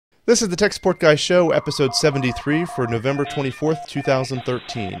This is the Tech Support Guy Show, episode 73 for November 24th,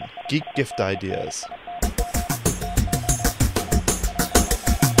 2013. Geek Gift Ideas.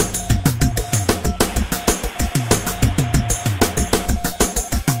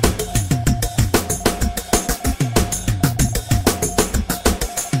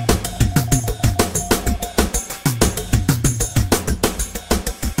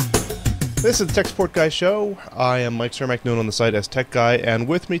 This is the Tech Support Guy Show. I am Mike Cermak, known on the site as Tech Guy, and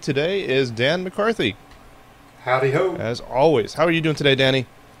with me today is Dan McCarthy. Howdy ho. As always. How are you doing today, Danny?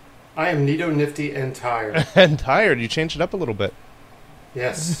 I am neato, nifty, and tired. And tired. You changed it up a little bit.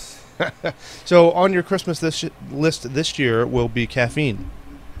 Yes. So on your Christmas list this year will be caffeine.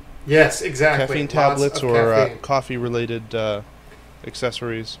 Yes, exactly. Caffeine Lots tablets of or caffeine. coffee-related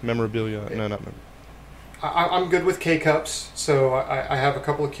accessories, memorabilia. No, not memorabilia. I'm good with K-Cups, so I have a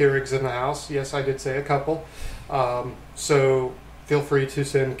couple of Keurigs in the house. Yes, I did say a couple. So feel free to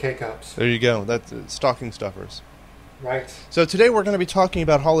send K-Cups. There you go. That's stocking stuffers. Right. So today we're going to be talking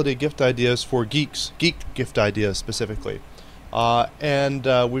about holiday gift ideas for geeks. Geek gift ideas specifically. And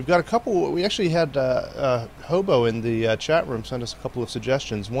we've got a couple. We actually had Hobo in the chat room send us a couple of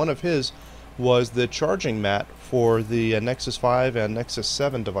suggestions. One of his was the charging mat for the Nexus 5 and Nexus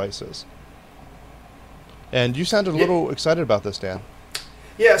 7 devices. And you sounded a little excited about this, Dan.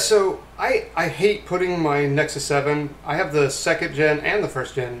 Yeah, so I hate putting my Nexus 7. I have the second gen and the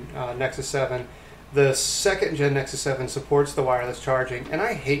first gen Nexus 7. The second gen Nexus 7 supports the wireless charging, and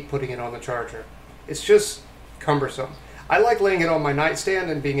I hate putting it on the charger. It's just cumbersome. I like laying it on my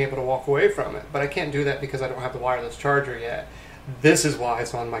nightstand and being able to walk away from it, but I can't do that because I don't have the wireless charger yet. This is why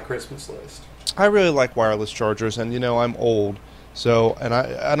it's on my Christmas list. I really like wireless chargers, and you know, I'm old. So, and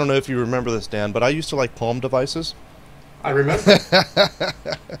I don't know if you remember this, Dan, but I used to like Palm devices. I remember. That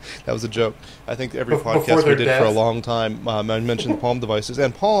was a joke. I think every podcast we did for a long time, I mentioned Palm devices.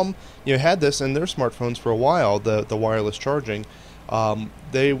 And Palm, had this in their smartphones for a while, the wireless charging.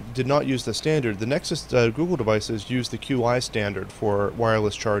 They did not use the standard. The Nexus Google devices use the QI standard for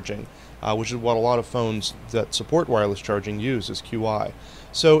wireless charging, which is what a lot of phones that support wireless charging use is QI.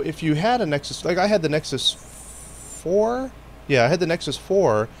 So if you had a Nexus, like I had the Nexus 4... Yeah, I had the Nexus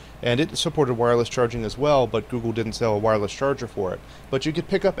 4, and it supported wireless charging as well, but Google didn't sell a wireless charger for it. But you could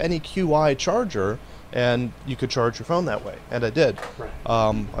pick up any QI charger, and you could charge your phone that way, and I did. Right.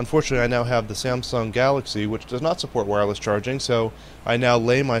 Unfortunately, I now have the Samsung Galaxy, which does not support wireless charging, so I now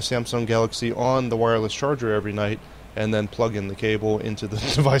lay my Samsung Galaxy on the wireless charger every night, and then plug in the cable into the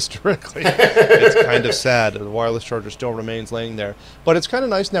device directly. It's kind of sad. The wireless charger still remains laying there. But it's kind of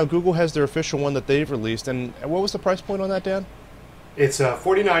nice now. Google has their official one that they've released. And what was the price point on that, Dan? It's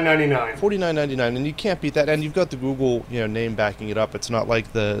 $49.99. $49.99, and you can't beat that. And you've got the Google name backing it up. It's not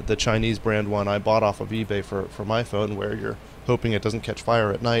like the Chinese brand one I bought off of eBay for my phone, where you're hoping it doesn't catch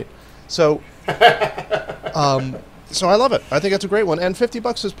fire at night. So, so I love it. I think that's a great one. And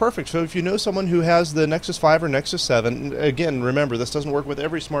 $50 is perfect. So if you know someone who has the Nexus 5 or Nexus 7, again, remember, this doesn't work with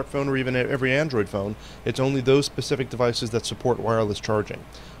every smartphone or even every Android phone. It's only those specific devices that support wireless charging.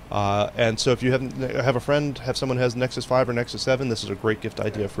 And so if you have a friend, have someone who has Nexus 5 or Nexus 7, this is a great gift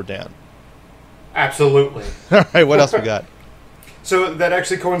idea for Dan. Absolutely. All right, what else we got? So that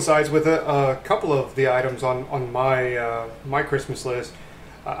actually coincides with a couple of the items on my my Christmas list.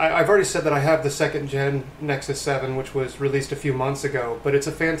 I've already said that I have the second gen Nexus 7, which was released a few months ago, but it's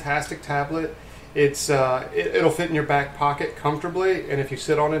a fantastic tablet. It'll fit in your back pocket comfortably, and if you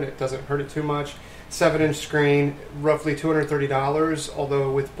sit on it, it doesn't hurt it too much. 7-inch screen, roughly $230,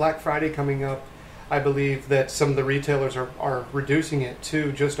 although with Black Friday coming up, I believe that some of the retailers are reducing it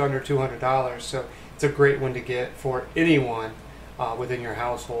to just under $200, so it's a great one to get for anyone within your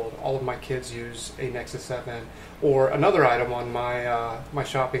household. All of my kids use a Nexus 7. Or another item on my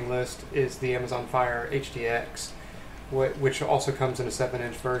shopping list is the Amazon Fire HDX, which also comes in a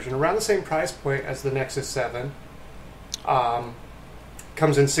 7-inch version, around the same price point as the Nexus 7.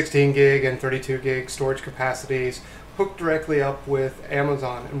 Comes in 16 gig and 32 gig storage capacities, hooked directly up with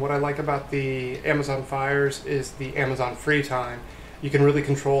Amazon. And what I like about the Amazon Fires is the Amazon Free Time. You can really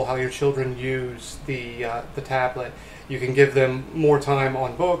control how your children use the tablet. You can give them more time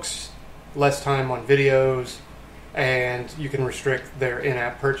on books, less time on videos, and you can restrict their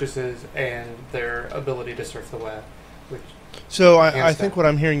in-app purchases and their ability to surf the web. So I think what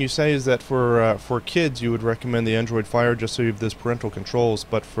I'm hearing you say is that for kids, you would recommend the Android Fire just so you have those parental controls.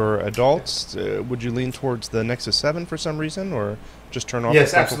 But for adults, would you lean towards the Nexus 7 for some reason, or just turn off the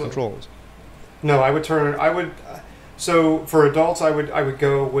parental controls? No, I would. So for adults, I would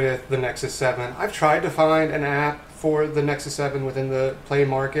go with the Nexus 7. I've tried to find an app for the Nexus 7 within the Play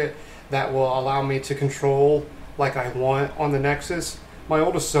Market that will allow me to control like I want on the Nexus. my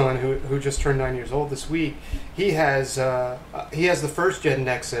oldest son, who just turned 9 years old this week, he has the first gen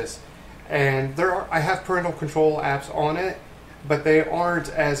Nexus, and I have parental control apps on it, but they aren't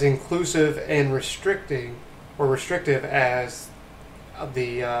as inclusive and restrictive as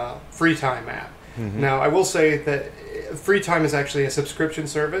the Free Time app. Mm-hmm. Now, I will say that Free Time is actually a subscription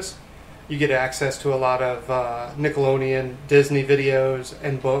service. You get access to a lot of Nickelodeon, Disney videos,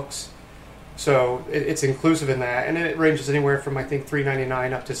 and books. So it's inclusive in that, and it ranges anywhere from, I think,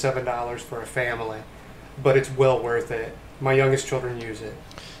 $3.99 up to $7 for a family. But it's well worth it. My youngest children use it.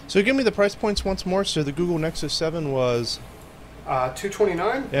 So give me the price points once more. So the Google Nexus 7 was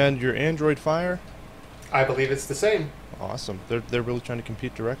 $229. And your Android Fire? I believe it's the same. Awesome. They're really trying to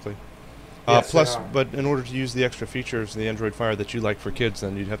compete directly. Yes, plus, but in order to use the extra features, the Android Fire that you like for kids,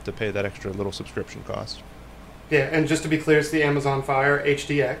 then you'd have to pay that extra little subscription cost. Yeah, and just to be clear, it's the Amazon Fire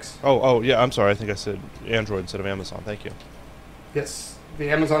HDX. Oh, yeah, I'm sorry. I think I said Android instead of Amazon. Thank you. Yes, the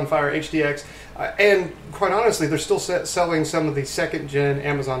Amazon Fire HDX. And quite honestly, they're still selling some of the second-gen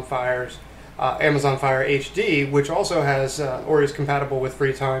Amazon Fires, Amazon Fire HD, which also has or is compatible with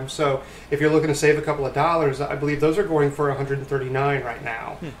Free Time. So if you're looking to save a couple of dollars, I believe those are going for $139 right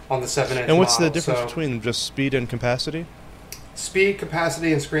now on the 7-inch And what's model. the difference between them? Just speed and capacity? Speed,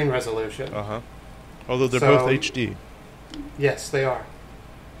 capacity, and screen resolution. Uh-huh. Although they're both HD. Yes, they are.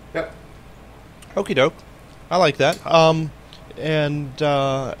 Yep. Okie doke. I like that. And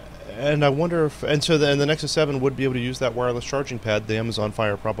I wonder if... And so the Nexus 7 would be able to use that wireless charging pad. The Amazon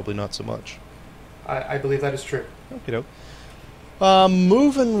Fire probably not so much. I believe that is true. Okie doke.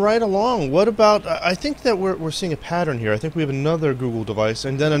 Moving right along, what about... I think that we're seeing a pattern here. I think we have another Google device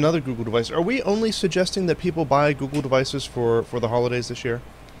and then another Google device. Are we only suggesting that people buy Google devices for the holidays this year?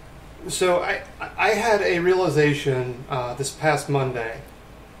 So I had a realization this past Monday,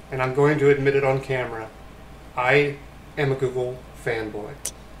 and I'm going to admit it on camera. I am a Google fanboy.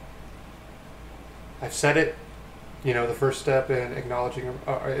 I've said it. You know, the first step in acknowledging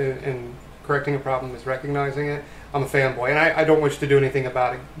in correcting a problem is recognizing it. I'm a fanboy, and I don't wish to do anything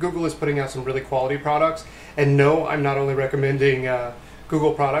about it. Google is putting out some really quality products, and no, I'm not only recommending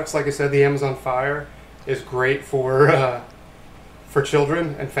Google products. Like I said, the Amazon Fire is great for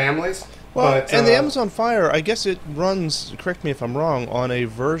children and families. Well, and the Amazon Fire, I guess it runs, correct me if I'm wrong, on a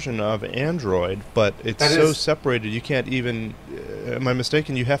version of Android, but it's so separated you can't even, am I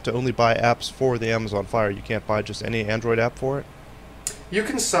mistaken, you have to only buy apps for the Amazon Fire. You can't buy just any Android app for it? You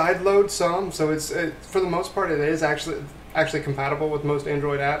can sideload some, so it's for the most part it is actually compatible with most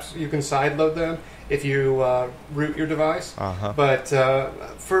Android apps. You can sideload them if you root your device. Uh-huh. But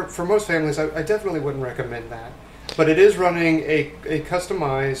for most families, I definitely wouldn't recommend that. But it is running a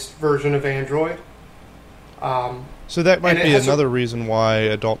customized version of Android. So that might be another reason why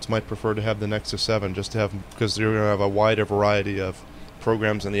adults might prefer to have the Nexus 7, just to have, because you're going to have a wider variety of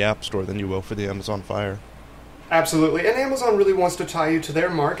programs in the App Store than you will for the Amazon Fire. Absolutely. And Amazon really wants to tie you to their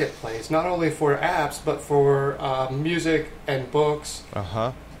marketplace, not only for apps, but for music and books.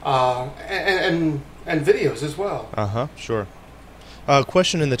 Uh-huh. And videos as well. Uh-huh, sure.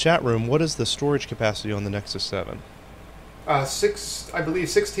 Question in the chat room, what is the storage capacity on the Nexus 7? I believe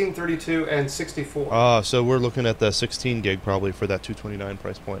 16, 32, and 64. So we're looking at the 16 gig probably for that $229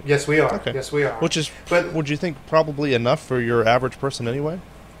 price point. Yes, we are. Okay. Yes, we are. Which is, would you think, probably enough for your average person anyway?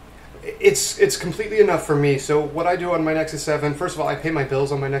 It's completely enough for me. So what I do on my Nexus 7, first of all, I pay my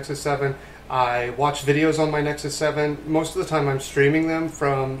bills on my Nexus 7. I watch videos on my Nexus 7. Most of the time I'm streaming them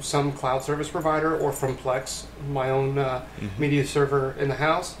from some cloud service provider or from Plex, my own media server in the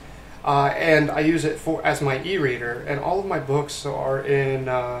house. And I use it as my e-reader. And all of my books are in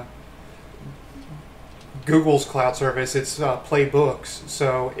Google's cloud service. It's Play Books.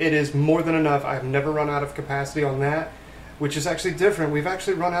 So it is more than enough. I've never run out of capacity on that, which is actually different. We've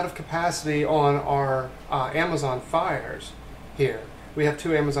actually run out of capacity on our Amazon Fires here. We have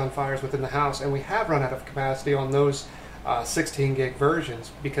 2 Amazon Fires within the house, and we have run out of capacity on those 16 gig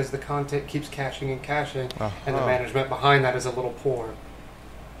versions because the content keeps caching and caching, and the management behind that is a little poor.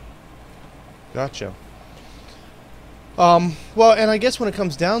 Gotcha. Well, and I guess when it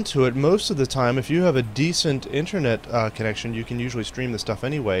comes down to it, most of the time, if you have a decent internet connection, you can usually stream the stuff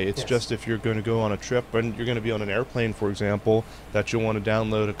anyway. It's just if you're going to go on a trip and you're going to be on an airplane, for example, that you'll want to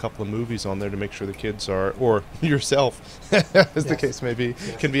download a couple of movies on there to make sure the kids are, or yourself, as the case may be,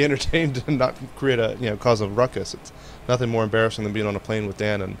 can be entertained and not create cause a ruckus. It's nothing more embarrassing than being on a plane with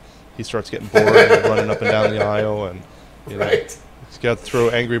Dan and he starts getting bored and running up and down the aisle and you he's got to throw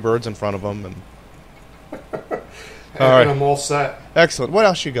Angry Birds in front of him and. All right. I'm all set. Excellent. What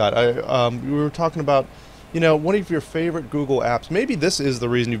else you got? We were talking about, one of your favorite Google apps. Maybe this is the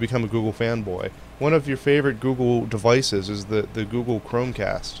reason you become a Google fanboy. one of your favorite Google devices is the Google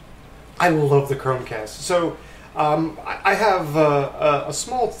Chromecast. I love the Chromecast. So I have a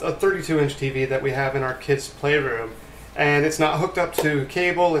small 32-inch TV that we have in our kids' playroom, and it's not hooked up to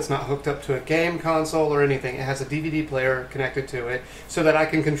cable, it's not hooked up to a game console or anything. It has a DVD player connected to it so that I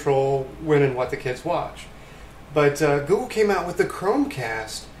can control when and what the kids watch. But Google came out with the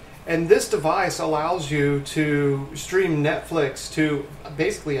Chromecast, and this device allows you to stream Netflix to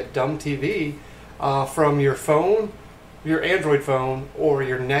basically a dumb TV from your phone, your Android phone, or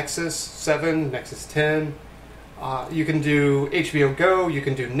your Nexus 7, Nexus 10. You can do HBO Go, you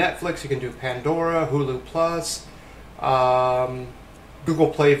can do Netflix, you can do Pandora, Hulu Plus, Google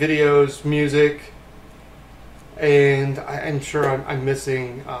Play videos, music, and I'm sure I'm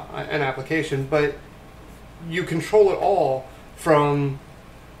missing an application, but you control it all from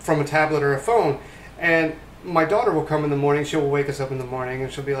a tablet or a phone. And my daughter will come in the morning, she'll wake us up in the morning,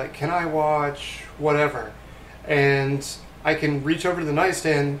 and she'll be like, can I watch whatever? And I can reach over to the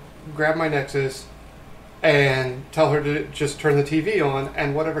nightstand, grab my Nexus, and tell her to just turn the TV on,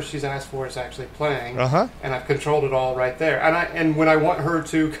 and whatever she's asked for is actually playing. And I've controlled it all right there. And when I want her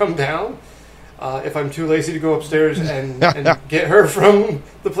to come down, if I'm too lazy to go upstairs and get her from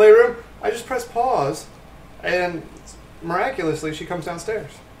the playroom, I just press pause, and miraculously she comes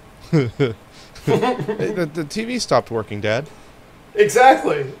downstairs. the TV stopped working, Dad.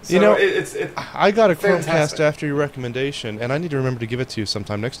 Exactly. So I got a fantastic. Chromecast after your recommendation, and I need to remember to give it to you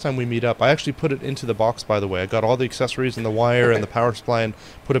sometime. Next time we meet up, I actually put it into the box, by the way. I got all the accessories and the wire and the power supply and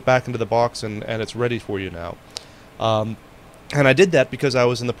put it back into the box, and it's ready for you now. And I did that because I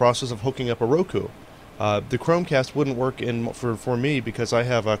was in the process of hooking up a Roku. The Chromecast wouldn't work for me because I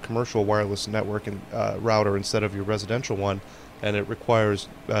have a commercial wireless network and router instead of your residential one, and it requires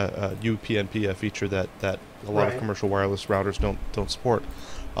a UPnP, a feature that a lot of commercial wireless routers don't support.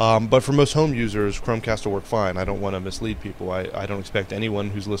 But for most home users, Chromecast will work fine. I don't want to mislead people. I don't expect anyone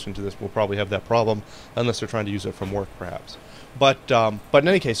who's listening to this will probably have that problem unless they're trying to use it from work, perhaps. But in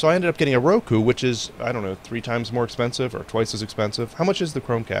any case, so I ended up getting a Roku, which is, I don't know, 3 times more expensive or twice as expensive. How much is the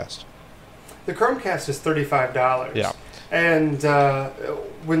Chromecast? The Chromecast is $35. Yeah. And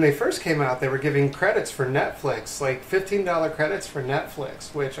when they first came out, they were giving credits for Netflix, like $15 credits for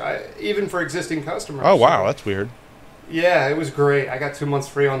Netflix, which even for existing customers. Oh, wow, that's weird. Yeah, it was great. I got 2 months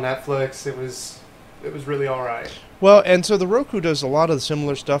free on Netflix. It was really all right. Well, and so the Roku does a lot of the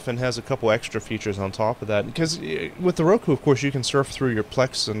similar stuff and has a couple extra features on top of that. Because with the Roku, of course, you can surf through your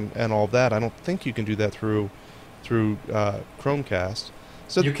Plex and all of that. I don't think you can do that through Chromecast.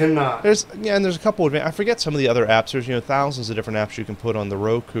 So you cannot. There's a couple of, I forget some of the other apps. There's thousands of different apps you can put on the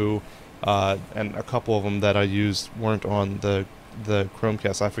Roku, and a couple of them that I used weren't on the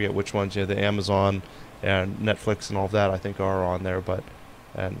Chromecast. I forget which ones. The Amazon and Netflix and all of that I think are on there,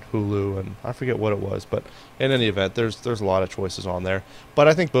 and Hulu, and I forget what it was. But in any event, there's a lot of choices on there. But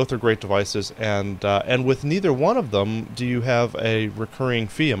I think both are great devices, and with neither one of them do you have a recurring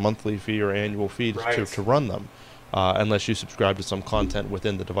fee, a monthly fee or annual fee to run them. Unless you subscribe to some content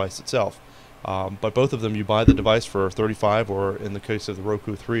within the device itself. But both of them, you buy the device for $35, or in the case of the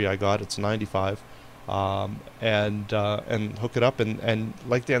Roku 3 it's $95, and hook it up. And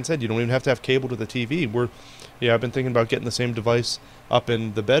like Dan said, you don't even have to have cable to the TV. I've been thinking about getting the same device up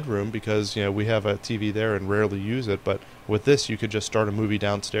in the bedroom because we have a TV there and rarely use it. But with this, you could just start a movie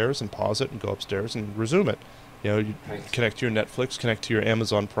downstairs and pause it and go upstairs and resume it. You connect to your Netflix, connect to your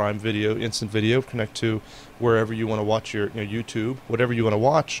Amazon Prime Video, Instant Video, connect to wherever you want to watch your YouTube, whatever you want to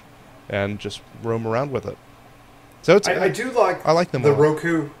watch, and just roam around with it. So I do like. I like them. The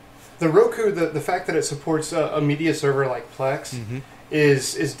Roku. The Roku, the fact that it supports a media server like Plex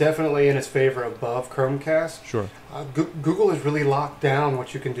is definitely in its favor above Chromecast. Sure. Google has really locked down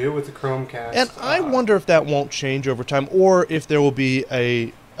what you can do with the Chromecast. And I wonder if that won't change over time, or if there will be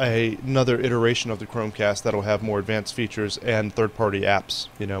another iteration of the Chromecast that'll have more advanced features and third-party apps,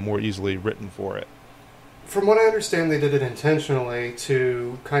 more easily written for it. From what I understand, they did it intentionally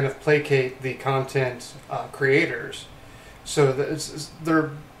to kind of placate the content creators. So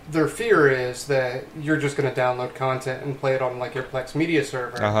their fear is that you're just going to download content and play it on like your Plex media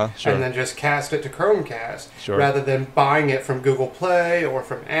server, sure. and then just cast it to Chromecast, sure. rather than buying it from Google Play or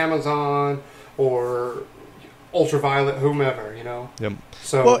from Amazon or Ultraviolet, whomever, Yep.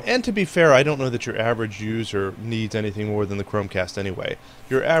 So, well, and to be fair, I don't know that your average user needs anything more than the Chromecast anyway.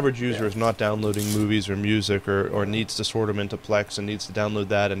 Your average user is not downloading movies or music or needs to sort them into Plex and needs to download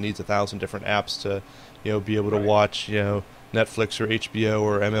that and needs 1,000 different apps to, be able to watch, Netflix or HBO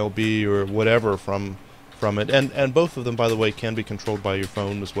or MLB or whatever from it. And both of them, by the way, can be controlled by your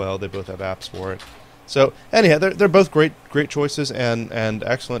phone as well. They both have apps for it. So anyhow, they're both great choices and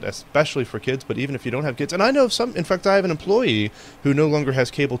excellent, especially for kids. But even if you don't have kids, and I know some. In fact, I have an employee who no longer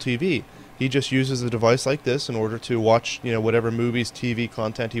has cable TV. He just uses a device like this in order to watch, whatever movies, TV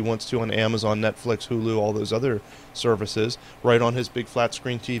content he wants to on Amazon, Netflix, Hulu, all those other services, right on his big flat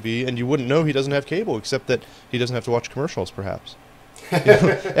screen TV. And you wouldn't know he doesn't have cable, except that he doesn't have to watch commercials, perhaps.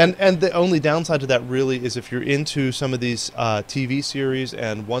 And the only downside to that really is if you're into some of these TV series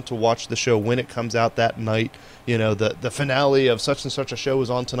and want to watch the show when it comes out that night, the finale of such and such a show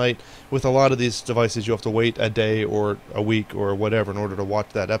is on tonight. With a lot of these devices, you have to wait a day or a week or whatever in order to watch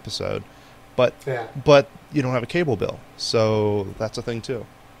that episode. But you don't have a cable bill, so that's a thing too.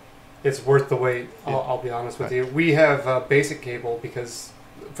 It's worth the wait. I'll be honest with you. We have basic cable because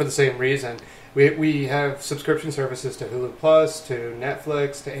for the same reason. We have subscription services to Hulu Plus, to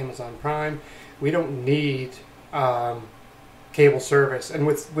Netflix, to Amazon Prime. We don't need cable service. And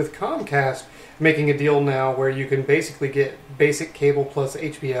with Comcast making a deal now where you can basically get basic cable plus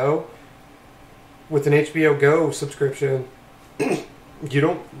HBO, with an HBO Go subscription, you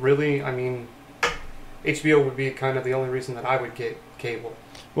don't really, HBO would be kind of the only reason that I would get cable.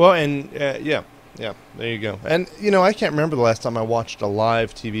 Well, and yeah, there you go. And, I can't remember the last time I watched a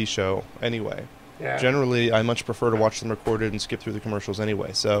live TV show anyway. Yeah. Generally, I much prefer to watch them recorded and skip through the commercials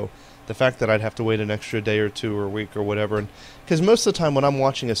anyway. So the fact that I'd have to wait an extra day or two or a week or whatever, because most of the time when I'm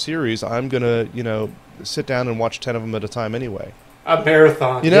watching a series, I'm going to, sit down and watch 10 of them at a time anyway. A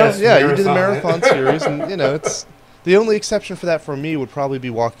marathon. Yes, marathon. You do the marathon series, and, it's... The only exception for that for me would probably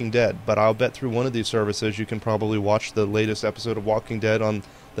be Walking Dead, but I'll bet through one of these services you can probably watch the latest episode of Walking Dead on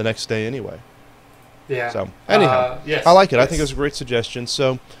the next day anyway. Yeah. So, anyhow, yes, I like it. Yes. I think it was a great suggestion.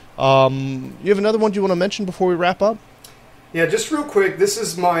 So, you have another one you want to mention before we wrap up? Yeah, just real quick, this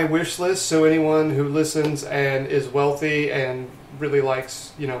is my wish list, so anyone who listens and is wealthy and really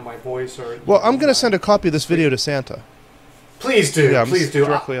likes, my voice or... Well, I'm going to send a copy of this video to Santa. Please do. Yeah, please do.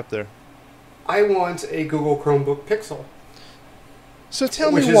 Directly up there. I want a Google Chromebook Pixel. So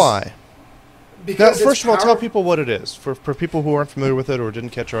tell me why. Because now, first of all, tell people what it is for people who aren't familiar with it or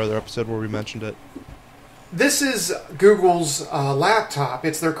didn't catch our other episode where we mentioned it. This is Google's laptop.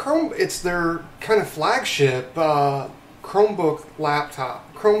 It's their kind of flagship Chromebook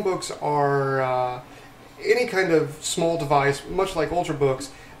laptop. Chromebooks are any kind of small device, much like Ultrabooks,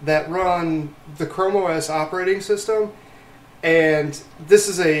 that run the Chrome OS operating system. And this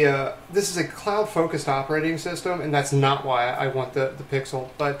is a cloud-focused operating system, and that's not why I want the Pixel.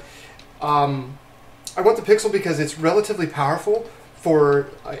 But I want the Pixel because it's relatively powerful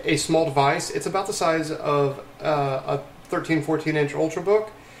for a small device. It's about the size of a 13, 14-inch Ultrabook.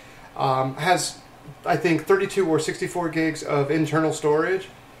 Has, I think, 32 or 64 gigs of internal storage.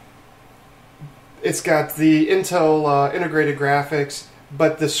 It's got the Intel integrated graphics.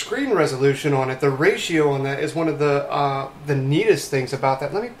 But the screen resolution on it, the ratio on that is one of the neatest things about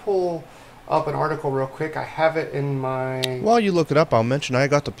that. Let me pull up an article real quick. I have it in my... While you look it up, I'll mention I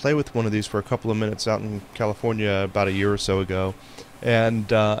got to play with one of these for a couple of minutes out in California about a year or so ago.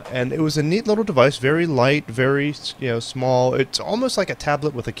 And it was a neat little device, very light, very small. It's almost like a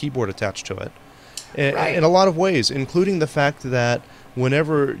tablet with a keyboard attached to it. Right. In a lot of ways, including the fact that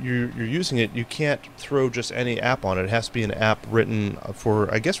whenever you're using it, you can't throw just any app on it. It has to be an app written for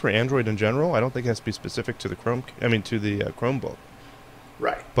Android in general. I don't think it has to be specific to the Chromebook.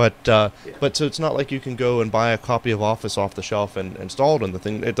 Right. But so it's not like you can go and buy a copy of Office off the shelf and install it on the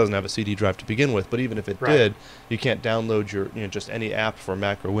thing. It doesn't have a CD drive to begin with. But even if it did, you can't download your just any app for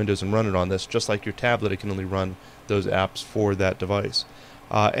Mac or Windows and run it on this. Just like your tablet, it can only run those apps for that device.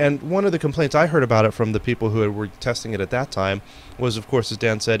 And one of the complaints I heard about it from the people who were testing it at that time was, of course, as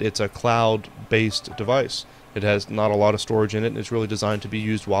Dan said, it's a cloud-based device. It has not a lot of storage in it, and it's really designed to be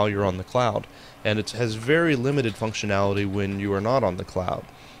used while you're on the cloud. And it has very limited functionality when you are not on the cloud.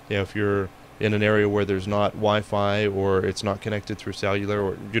 If you're in an area where there's not Wi-Fi or it's not connected through cellular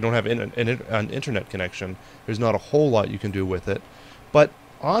or you don't have an internet connection, there's not a whole lot you can do with it. But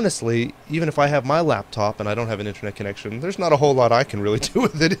honestly, even if I have my laptop and I don't have an internet connection, there's not a whole lot I can really do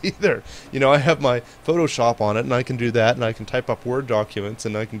with it either. I have my Photoshop on it, and I can do that, and I can type up Word documents,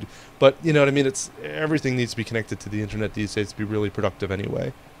 and I can do... But, you know what I mean? Everything needs to be connected to the internet these days to be really productive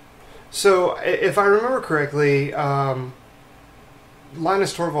anyway. So, if I remember correctly, Linus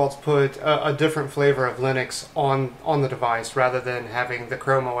Torvalds put a different flavor of Linux on the device rather than having the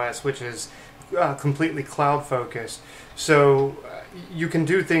Chrome OS, which is completely cloud-focused. So you can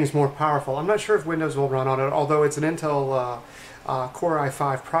do things more powerful. I'm not sure if Windows will run on it, although it's an Intel Core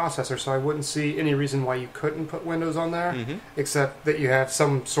i5 processor, so I wouldn't see any reason why you couldn't put Windows on there, except that you have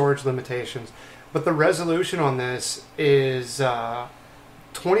some storage limitations. But the resolution on this is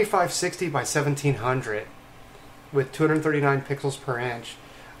 2560 by 1700 with 239 pixels per inch.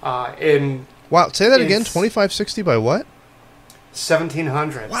 Wow, say that again. 2560 by what?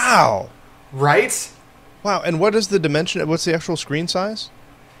 1700. Wow. Right? Wow, and what is the dimension? What's the actual screen size?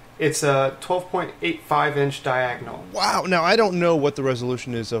 It's a 12.85 inch diagonal. Wow. Now, I don't know what the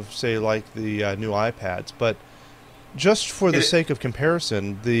resolution is of, say, like the new iPads, but just for the sake of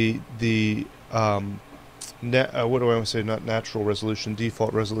comparison, what do I want to say? Not natural resolution,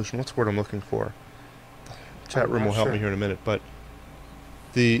 default resolution. What's the word I'm looking for? The chat room will help me here in a minute, but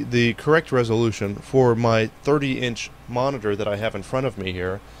the correct resolution for my 30-inch monitor that I have in front of me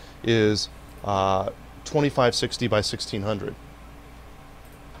here is 2560 by 1600.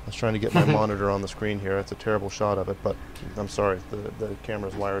 I was trying to get my monitor on the screen here. That's a terrible shot of it, but I'm sorry. The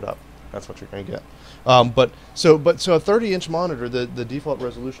camera's wired up. That's what you're going to get. But a 30-inch monitor, the default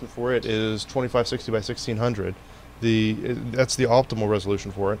resolution for it is 2560 by 1600. That's the optimal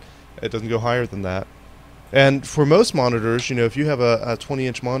resolution for it. It doesn't go higher than that. And for most monitors, if you have a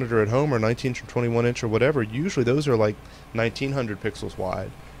 20-inch monitor at home or 19-inch or 21-inch or whatever, usually those are like 1900 pixels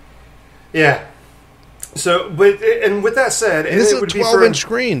wide. Yeah. So, and with that said, this is a 12-inch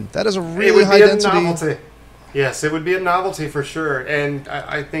screen. That is a really high density. Novelty. Yes, it would be a novelty for sure, and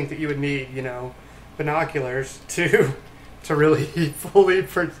I think that you would need, binoculars to really fully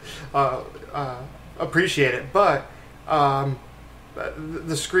appreciate it. But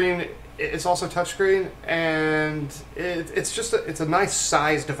the screen, it's also touchscreen, and it's a nice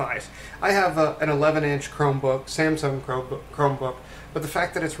size device. I have an 11-inch Chromebook, Samsung Chromebook. But the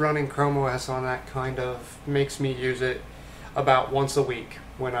fact that it's running Chrome OS on that kind of makes me use it about once a week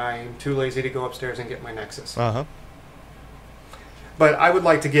when I'm too lazy to go upstairs and get my Nexus. Uh-huh. But I would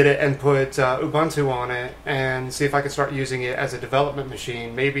like to get it and put Ubuntu on it and see if I could start using it as a development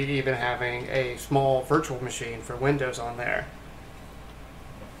machine, maybe even having a small virtual machine for Windows on there.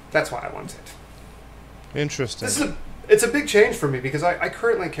 That's why I want it. Interesting. It's a big change for me because I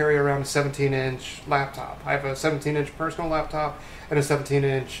currently carry around a 17-inch laptop. I have a 17-inch personal laptop and a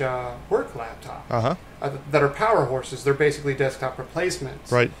 17-inch work laptop that are power horses. They're basically desktop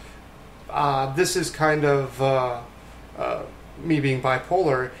replacements. Right. This is kind of me being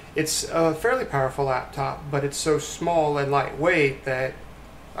bipolar. It's a fairly powerful laptop, but it's so small and lightweight that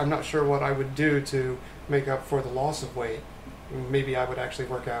I'm not sure what I would do to make up for the loss of weight. Maybe I would actually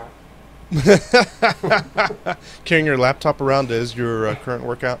work out. Carrying your laptop around is your current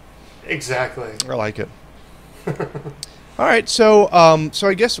workout? Exactly. I like it. All right, so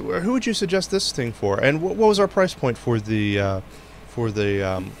I guess who would you suggest this thing for? And what was our price point for the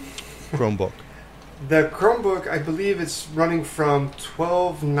Chromebook? The Chromebook, I believe it's running from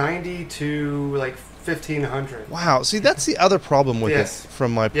 $1,290 to like $1,500. Wow. See, that's the other problem with it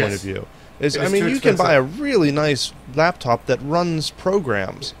from my point of view. You can buy a really nice laptop that runs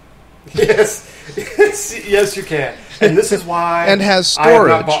programs. Yes, yes, you can. And this is why and has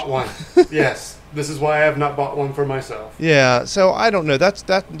storage. I have not bought one. Yes, this is why I have not bought one for myself. Yeah, so I don't know.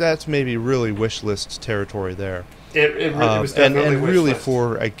 That's maybe really wish list territory there. It really was definitely and wish really list.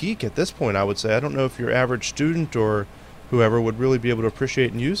 For a geek at this point, I would say I don't know if your average student or whoever would really be able to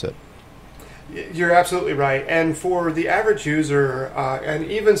appreciate and use it. You're absolutely right. And for the average user, and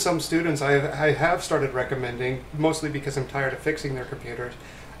even some students, I have started recommending, mostly because I'm tired of fixing their computers,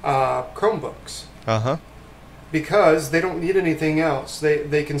 Chromebooks. Uh-huh. Because they don't need anything else.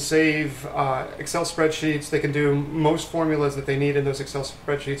 They can save Excel spreadsheets. They can do most formulas that they need in those Excel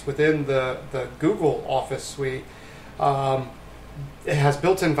spreadsheets within the Google Office suite. It has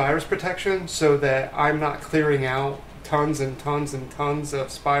built-in virus protection so that I'm not clearing out tons and tons and tons of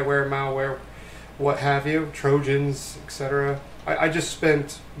spyware, malware, what have you, Trojans, etc. I just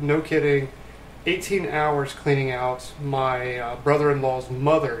spent, no kidding, 18 hours cleaning out my brother-in-law's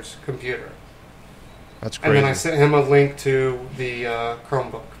mother's computer. That's crazy. And then I sent him a link to the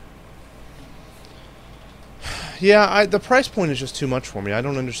Chromebook. Yeah, the price point is just too much for me. I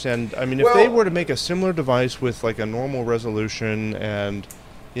don't understand. I mean, if they were to make a similar device with like a normal resolution and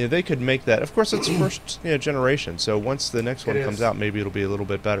they could make that. Of course, it's first generation, so once the next one comes out, maybe it'll be a little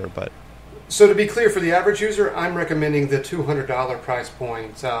bit better. But so to be clear, for the average user, I'm recommending the $200 price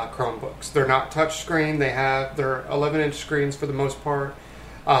point Chromebooks. They're not touchscreen. They're 11-inch screens for the most part.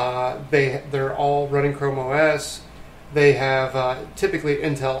 They're all running Chrome OS. They have typically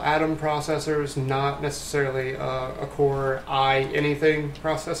Intel Atom processors, not necessarily a Core i anything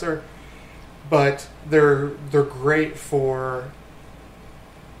processor, but they're great for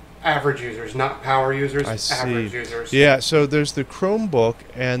average users, not power users, I see. average users. Yeah, so there's the Chromebook,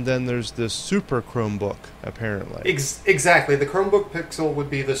 and then there's the Super Chromebook, apparently. Exactly. The Chromebook Pixel would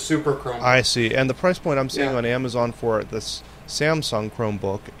be the Super Chromebook. I see. And the price point I'm seeing on Amazon for this Samsung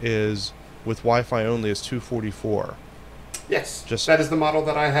Chromebook is, with Wi-Fi only, is $244. Yes, that is the model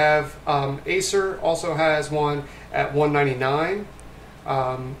that I have. Acer also has one at $199.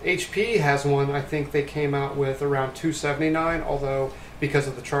 HP has one, I think they came out with around $279, although because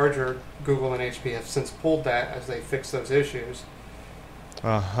of the charger, Google and HP have since pulled that as they fix those issues.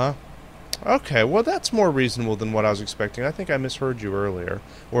 Uh-huh. Okay, well that's more reasonable than what I was expecting. I think I misheard you earlier,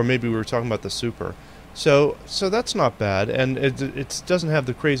 or maybe we were talking about the Super. So that's not bad, and it doesn't have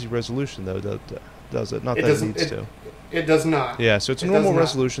the crazy resolution though, does it? Not that it needs to. It does not. Yeah, so it's a normal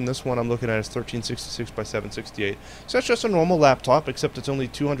resolution. This one I'm looking at is 1366 by 768. So that's just a normal laptop, except it's only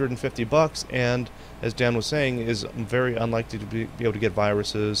 $250, and as Dan was saying, is very unlikely to be able to get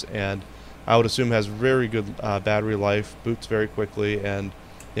viruses, and I would assume has very good battery life, boots very quickly, and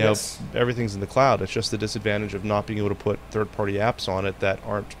you know, everything's in the cloud. It's just the disadvantage of not being able to put third-party apps on it that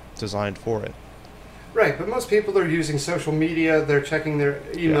aren't designed for it. Right, but most people are using social media. They're checking their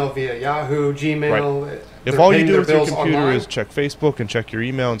email via Yahoo, Gmail. Right. If all you do with your computer online is check Facebook and check your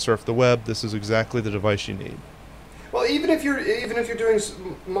email and surf the web, this is exactly the device you need. Well, even if you're doing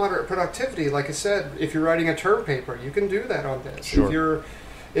moderate productivity, like I said, if you're writing a term paper, you can do that on this. Sure.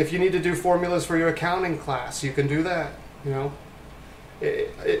 If you need to do formulas for your accounting class, you can do that. You know,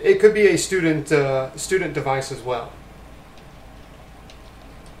 it could be a student device as well.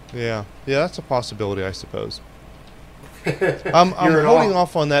 Yeah, that's a possibility, I suppose. I'm holding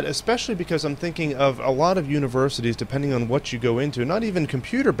off on that, especially because I'm thinking of a lot of universities, depending on what you go into, not even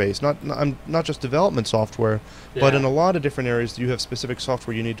computer-based, not just development software, but in a lot of different areas, you have specific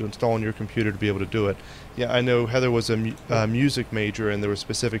software you need to install on your computer to be able to do it. Yeah, I know Heather was a music major, and there was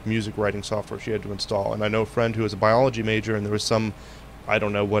specific music writing software she had to install. And I know a friend who was a biology major, and there was some, I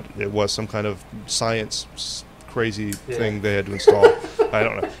don't know what it was, some kind of science crazy thing they had to install. I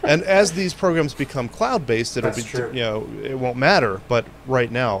don't know. And as these programs become cloud-based, it'll be true. You know, it won't matter. But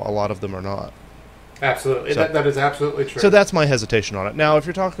right now, a lot of them are not. Absolutely, so, that is absolutely true. So that's my hesitation on it. Now, if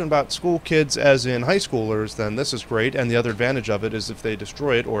you're talking about school kids, as in high schoolers, then this is great. And the other advantage of it is if they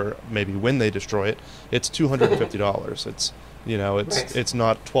destroy it, or maybe when they destroy it, it's $250. It's it's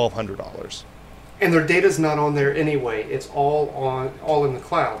not $1,200. And their data's not on there anyway. It's all in the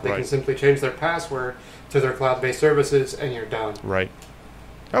cloud. They can simply change their password to their cloud-based services, and you're done. Right.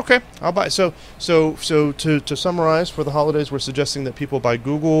 Okay, I'll buy. So to summarize, for the holidays, we're suggesting that people buy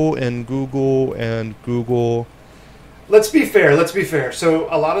Google and Google and Google. Let's be fair. So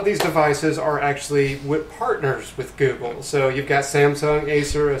a lot of these devices are actually partners with Google. So you've got Samsung,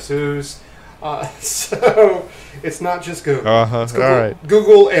 Acer, Asus. So it's not just Google. It's Google, all right.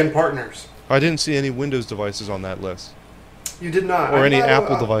 Google and partners. I didn't see any Windows devices on that list. You did not. Or any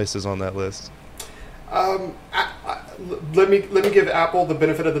Apple devices on that list. Let me give Apple the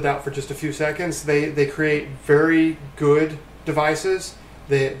benefit of the doubt for just a few seconds. They create very good devices.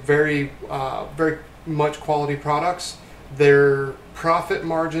 They very much quality products. Their profit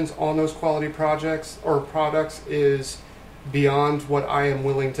margins on those quality products is beyond what I am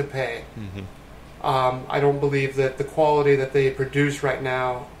willing to pay. Mm-hmm. I don't believe that the quality that they produce right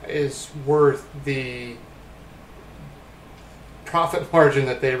now is worth the profit margin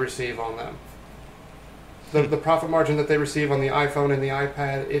that they receive on them. The profit margin that they receive on the iPhone and the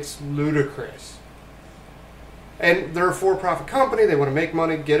iPad, it's ludicrous. And they're a for-profit company. They want to make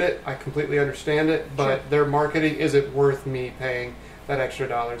money, get it. I completely understand it. But their marketing isn't worth me paying that extra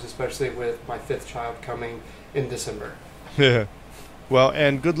dollars, especially with my 5th child coming in December. Yeah. Well,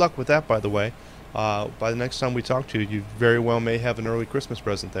 and good luck with that, by the way. By the next time we talk to you, you very well may have an early Christmas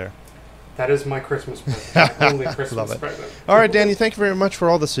present there. That is my Christmas present. My only Christmas present. All right, Danny, thank you very much for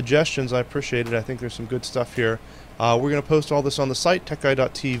all the suggestions. I appreciate it. I think there's some good stuff here. We're going to post all this on the site.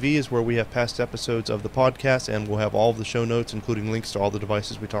 TechGuy.tv is where we have past episodes of the podcast, and we'll have all of the show notes, including links to all the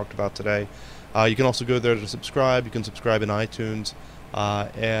devices we talked about today. You can also go there to subscribe. You can subscribe in iTunes.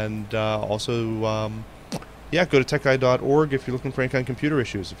 And also... go to techguy.org if you're looking for any kind of computer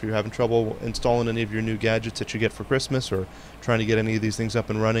issues. If you're having trouble installing any of your new gadgets that you get for Christmas or trying to get any of these things up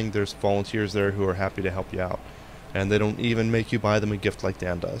and running, there's volunteers there who are happy to help you out. And they don't even make you buy them a gift like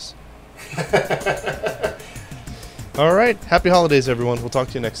Dan does. All right. Happy holidays, everyone. We'll talk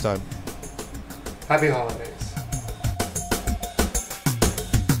to you next time. Happy holidays.